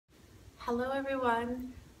Hello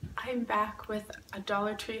everyone, I'm back with a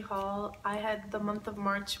Dollar Tree haul. I had the month of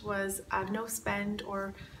March was no spend,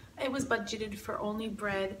 or it was budgeted for only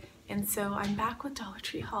bread, and so I'm back with Dollar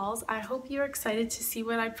Tree hauls. I hope you're excited to see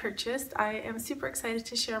what I purchased. I am super excited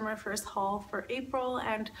to share my first haul for April,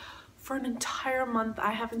 and for an entire month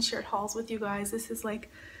I haven't shared hauls with you guys. This is like,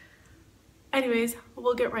 anyways,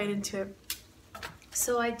 we'll get right into it.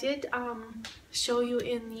 So I did show you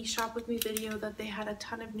in the shop with me video that they had a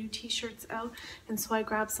ton of new t-shirts out, and so I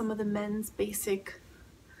grabbed some of the men's basic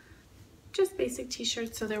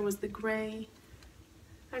t-shirts. So there was the gray,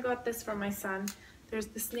 I got this for my son. There's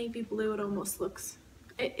this navy blue, it almost looks,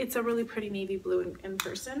 it's a really pretty navy blue in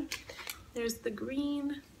person. There's the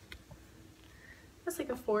green, that's like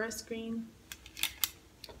a forest green,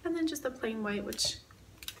 and then just a plain white, which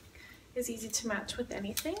is easy to match with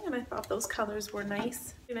anything, and I thought those colors were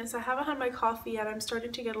nice. Vanessa, I haven't had my coffee yet. I'm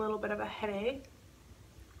starting to get a little bit of a headache.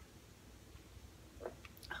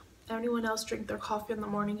 Anyone else drink their coffee in the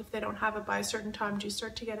morning if they don't have it by a certain time? Do you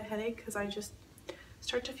start to get a headache? Because I just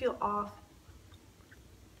start to feel off.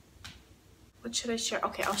 What should I share?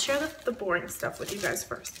 Okay, I'll share the boring stuff with you guys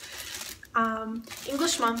first.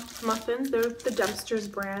 English muffins, they're the Dempster's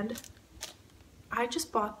brand. I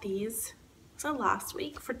just bought these last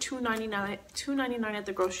week for $2.99 at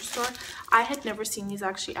the grocery store. I had never seen these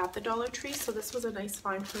actually at the Dollar Tree, so this was a nice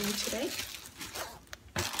find for me today.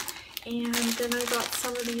 And then I got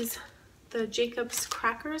some of these, the Jacob's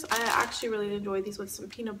crackers. I actually really enjoy these with some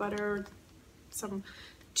peanut butter, some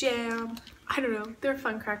jam. I don't know, they're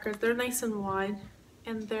fun crackers. They're nice and wide,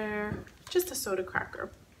 and they're just a soda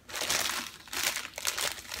cracker.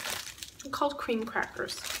 They're called cream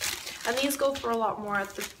crackers. And these go for a lot more at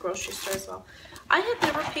the grocery store as well. I had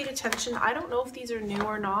never paid attention. I don't know if these are new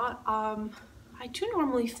or not. I do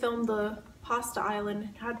normally film the pasta aisle and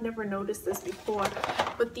had never noticed this before.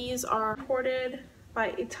 But these are imported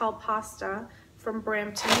by Ital Pasta from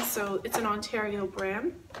Brampton, so it's an Ontario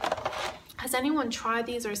brand. Has anyone tried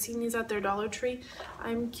these or seen these at their Dollar Tree?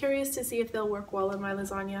 I'm curious to see if they'll work well in my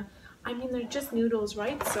lasagna. I mean, they're just noodles,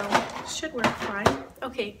 right? So should work fine.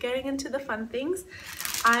 Okay, getting into the fun things.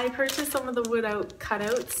 I purchased some of the wood out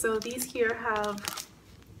cutouts. So these here have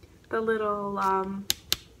the little,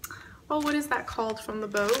 oh, what is that called from the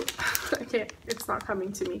boat? It's not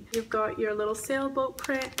coming to me. You've got your little sailboat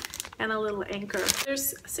print and a little anchor.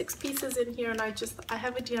 There's 6 pieces in here, and I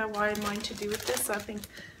have a DIY in mind to do with this, so I think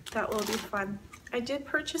that will be fun. I did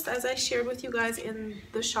purchase, as I shared with you guys in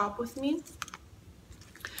the shop with me,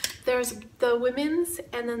 there's the women's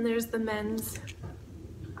and then there's the men's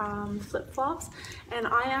flip-flops, and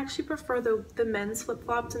I actually prefer the men's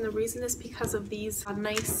flip-flops, and the reason is because of these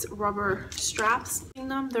nice rubber straps in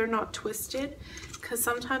them. They're not twisted, because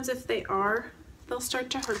sometimes if they are, they'll start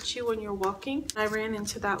to hurt you when you're walking. I ran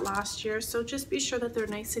into that last year, so just be sure that they're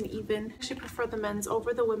nice and even. I actually prefer the men's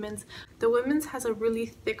over the women's. The women's has a really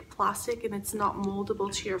thick plastic and it's not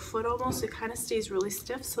moldable to your foot almost. It kind of stays really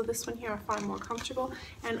stiff, so this one here I find more comfortable,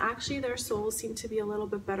 and actually their soles seem to be a little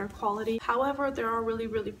bit better quality. However, there are really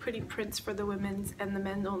pretty prints for the women's, and the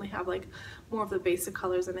men only have like more of the basic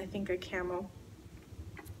colors and I think a camo.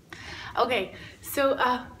 Okay, so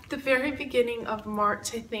the very beginning of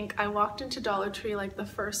March, I think, I walked into Dollar Tree like the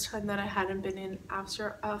first time that I hadn't been in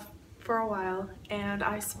after for a while, and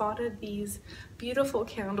I spotted these beautiful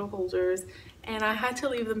candle holders, and I had to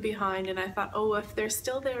leave them behind, and I thought, oh, if they're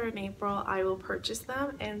still there in April, I will purchase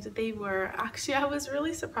them, and they were. Actually, I was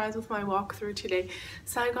really surprised with my walkthrough today.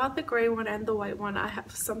 So I got the gray one and the white one. I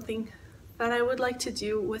have something that I would like to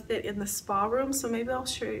do with it in the spa room, so maybe I'll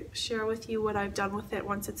share with you what I've done with it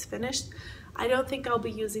once it's finished. I don't think I'll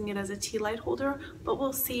be using it as a tea light holder, but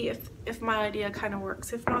we'll see if my idea kind of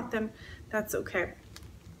works. If not, then that's okay.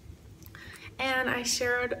 And I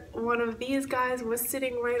shared one of these guys was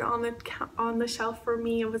sitting right on the shelf for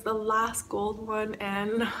me. It was the last gold one,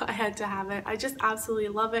 and I had to have it. I just absolutely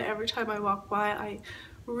love it. Every time I walk by, I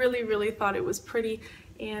really thought it was pretty,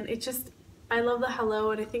 and it just, I love the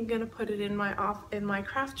hello, and I think I'm gonna put it in my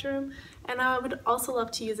craft room, and I would also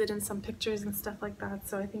love to use it in some pictures and stuff like that,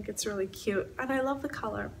 so I think it's really cute, and I love the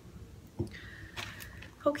color.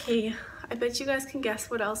 Okay, I bet you guys can guess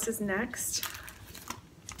what else is next.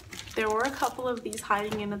 There were a couple of these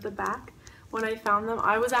hiding in at the back. When I found them,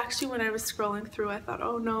 I was actually, when I was scrolling through, I thought,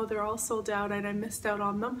 oh no, they're all sold out and I missed out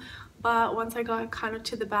on them, but once I got kind of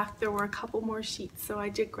to the back, there were a couple more sheets, so I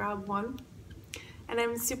did grab one. And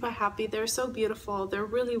I'm super happy. They're so beautiful. They're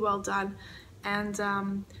really well done, and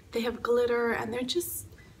they have glitter, and they're just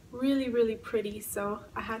really pretty, so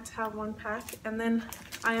I had to have one pack. And then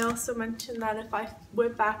I also mentioned that if I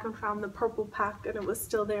went back and found the purple pack and it was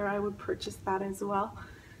still there, I would purchase that as well.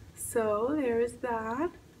 So there's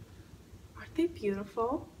that. Aren't they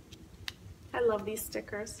beautiful? I love these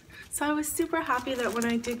stickers. So I was super happy that when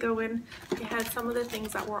I did go in, they had some of the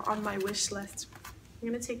things that were on my wish list. I'm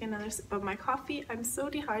gonna take another sip of my coffee. I'm so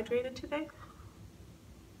dehydrated today.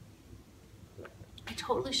 I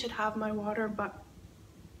totally should have my water, but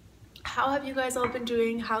how have you guys all been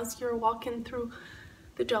doing? How's your walking through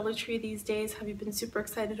the Dollar Tree these days? Have you been super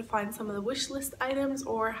excited to find some of the wish list items,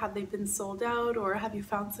 or have they been sold out, or have you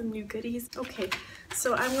found some new goodies? Okay,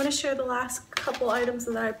 so I'm going to share the last couple items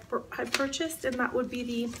that I purchased, and that would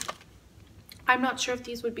be I'm not sure if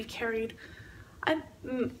these would be carried.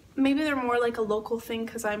 Maybe they're more like a local thing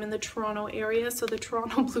because I'm in the Toronto area. So the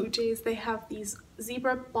Toronto Blue Jays, they have these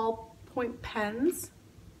zebra ballpoint pens,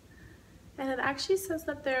 and it actually says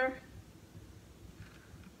that they're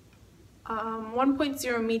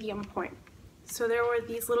 1.0 medium point. So there were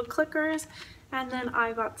these little clickers, and then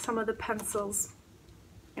I got some of the pencils,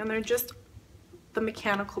 and they're just the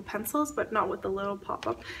mechanical pencils, but not with the little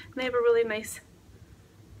pop-up. And they have a really nice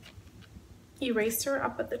eraser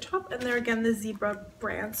up at the top, and they're again the Zebra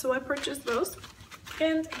brand. So I purchased those,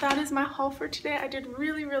 and that is my haul for today. I did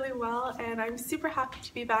really well, and I'm super happy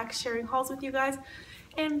to be back sharing hauls with you guys.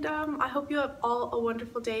 And I hope you have all a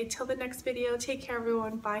wonderful day. Till the next video, take care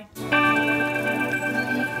everyone. Bye.